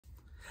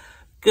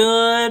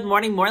Good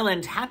morning,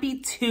 Moreland. Happy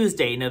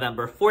Tuesday,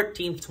 November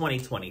 14th,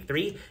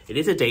 2023. It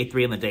is a day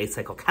 3 on the day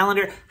cycle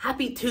calendar.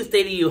 Happy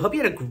Tuesday to you. Hope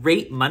you had a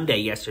great Monday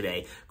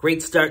yesterday.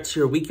 Great start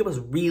to your week. It was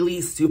really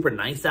super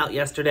nice out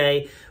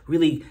yesterday.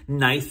 Really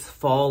nice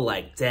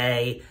fall-like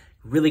day.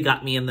 Really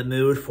got me in the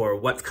mood for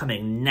what's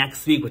coming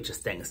next week, which is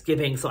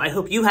Thanksgiving. So I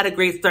hope you had a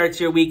great start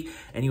to your week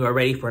and you are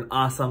ready for an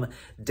awesome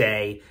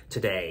day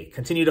today.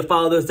 Continue to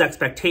follow those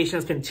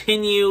expectations.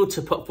 Continue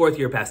to put forth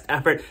your best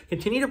effort.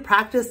 Continue to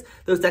practice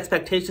those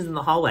expectations in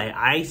the hallway.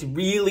 I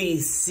really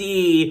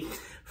see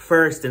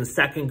first and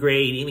second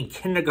grade, even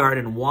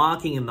kindergarten,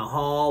 walking in the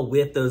hall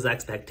with those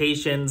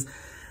expectations.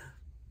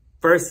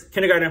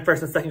 Kindergarten,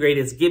 first and second grade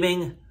is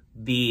giving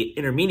the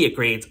intermediate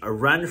grades a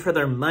run for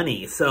their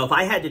money. So if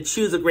I had to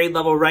choose a grade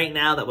level right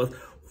now that was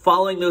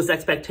following those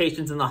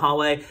expectations in the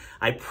hallway,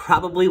 I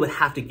probably would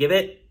have to give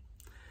it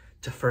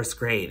to first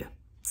grade.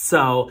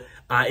 So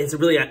it's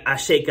really a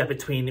shakeup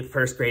between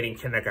first grade and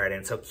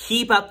kindergarten. So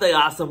keep up the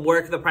awesome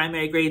work, the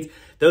primary grades.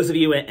 Those of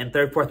you in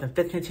third, fourth, and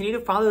fifth, continue to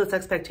follow those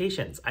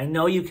expectations. I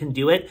know you can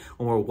do it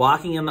when we're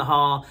walking in the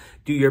hall.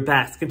 Do your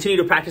best. Continue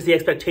to practice the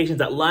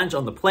expectations at lunch,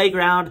 on the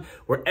playground,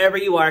 wherever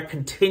you are.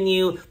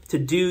 Continue to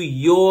do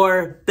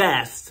your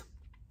best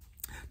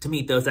to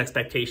meet those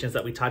expectations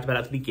that we talked about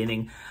at the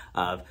beginning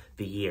of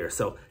the year.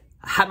 So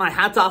my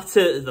hats off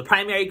to the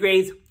primary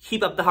grades.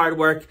 Keep up the hard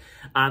work.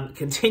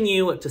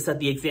 Continue to set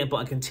the example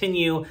and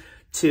continue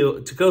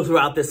to go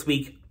throughout this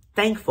week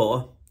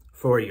thankful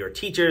for your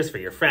teachers, for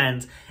your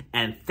friends,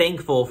 and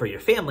thankful for your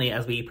family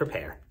as we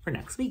prepare for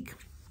next week.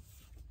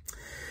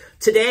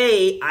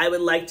 Today, I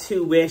would like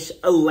to wish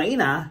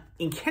Elena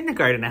in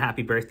kindergarten a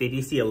happy birthday. If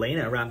you see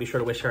Elena around, be sure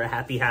to wish her a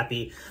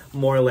happy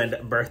Moreland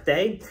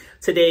birthday.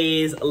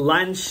 Today's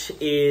lunch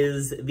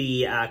is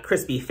the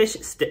crispy fish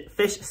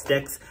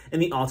sticks,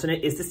 and the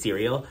alternate is the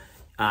cereal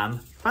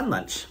fun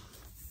lunch.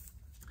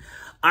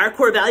 Our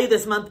core value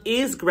this month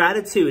is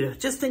gratitude.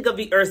 Just think of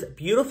the Earth's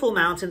beautiful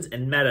mountains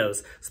and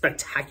meadows,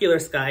 spectacular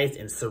skies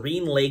and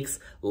serene lakes,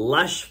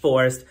 lush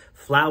forest,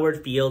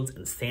 flowered fields,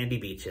 and sandy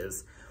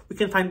beaches. We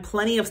can find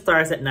plenty of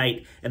stars at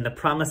night and the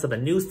promise of a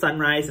new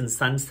sunrise and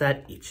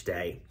sunset each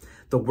day.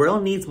 The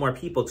world needs more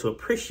people to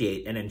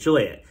appreciate and enjoy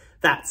it.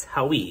 That's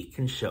how we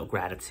can show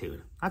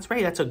gratitude. That's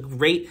right. That's a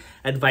great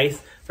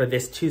advice for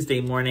this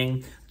Tuesday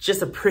morning.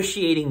 Just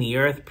appreciating the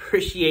earth,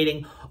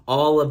 appreciating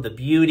all of the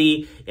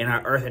beauty in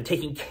our earth, and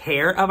taking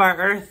care of our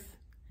earth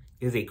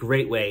is a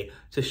great way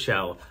to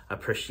show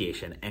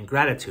appreciation and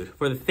gratitude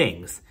for the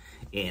things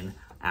in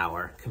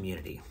our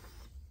community.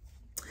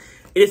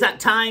 It is that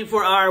time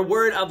for our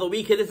word of the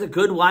week. It is a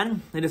good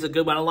one. It is a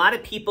good one. A lot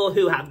of people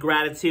who have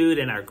gratitude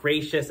and are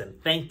gracious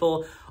and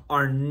thankful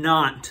are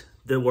not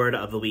the word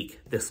of the week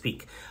this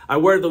week. Our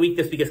word of the week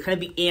this week is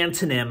kind of the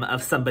antonym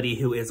of somebody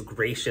who is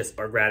gracious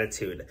or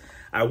gratitude.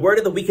 Our word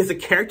of the week is a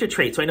character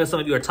trait. So I know some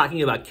of you are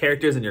talking about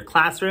characters in your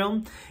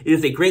classroom. It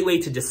is a great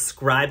way to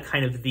describe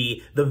kind of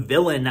the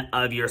villain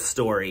of your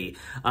story.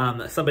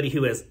 Somebody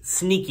who is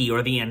sneaky,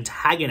 or the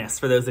antagonist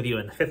for those of you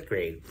in the 5th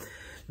grade.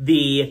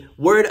 The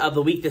word of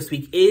the week this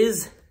week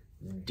is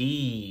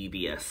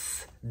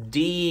devious.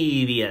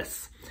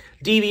 Devious.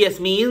 Devious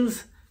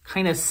means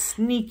kind of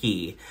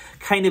sneaky,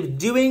 kind of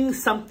doing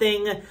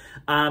something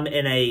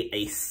in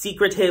a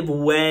secretive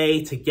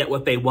way to get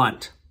what they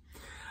want.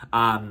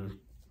 Kind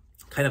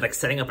of like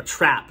setting up a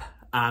trap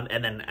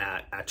and then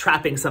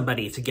trapping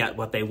somebody to get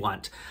what they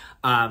want.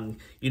 I'm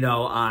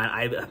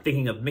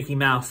thinking of Mickey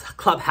Mouse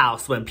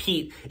Clubhouse, when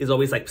Pete is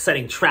always like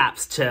setting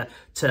traps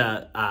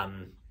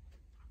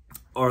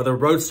or the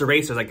Roadster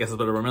Racers, I guess is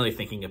what I'm really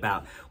thinking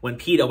about. When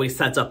Pete always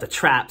sets up the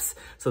traps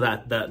so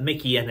that the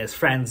Mickey and his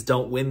friends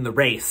don't win the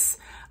race.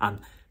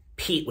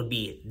 Pete would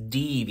be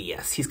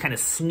devious. He's kind of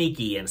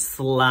sneaky and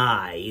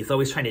sly. He's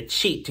always trying to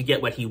cheat to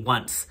get what he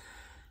wants.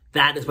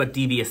 That is what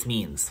devious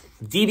means.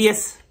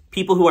 Devious,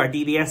 people who are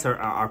devious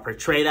or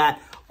portray that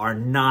are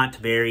not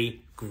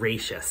very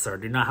gracious or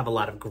do not have a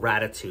lot of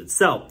gratitude.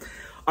 So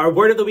our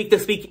word of the week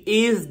this week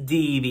is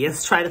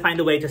devious. Try to find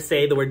a way to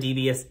say the word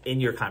devious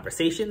in your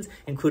conversations.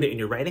 Include it in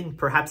your writing.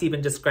 Perhaps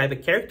even describe a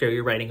character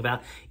you're writing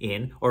about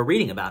or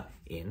reading about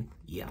in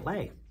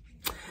ELA.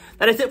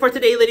 That is it for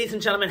today, ladies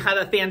and gentlemen. Have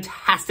a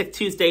fantastic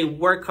Tuesday.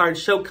 Work hard,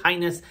 show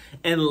kindness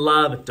and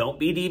love. Don't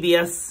be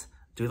devious.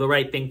 Do the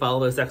right thing,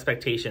 follow those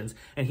expectations.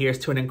 And here's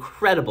to an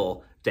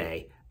incredible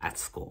day at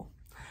school.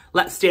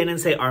 Let's stand and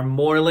say our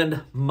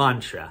Moreland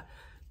mantra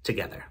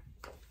together.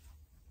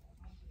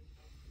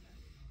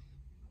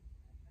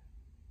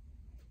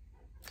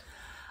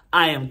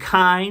 I am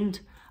kind,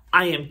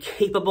 I am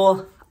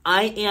capable,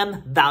 I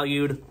am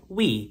valued,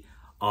 we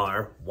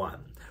are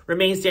one.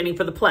 Remain standing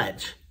for the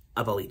Pledge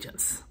of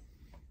Allegiance.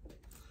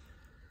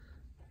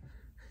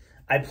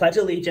 I pledge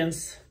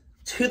allegiance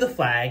to the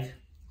flag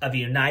of the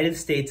United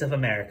States of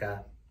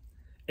America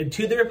and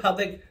to the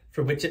republic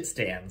for which it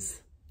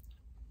stands,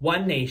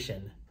 one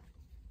nation,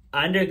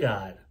 under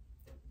God,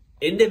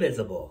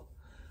 indivisible,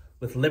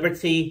 with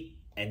liberty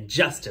and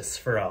justice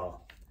for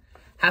all.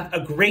 Have a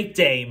great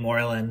day,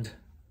 Moreland.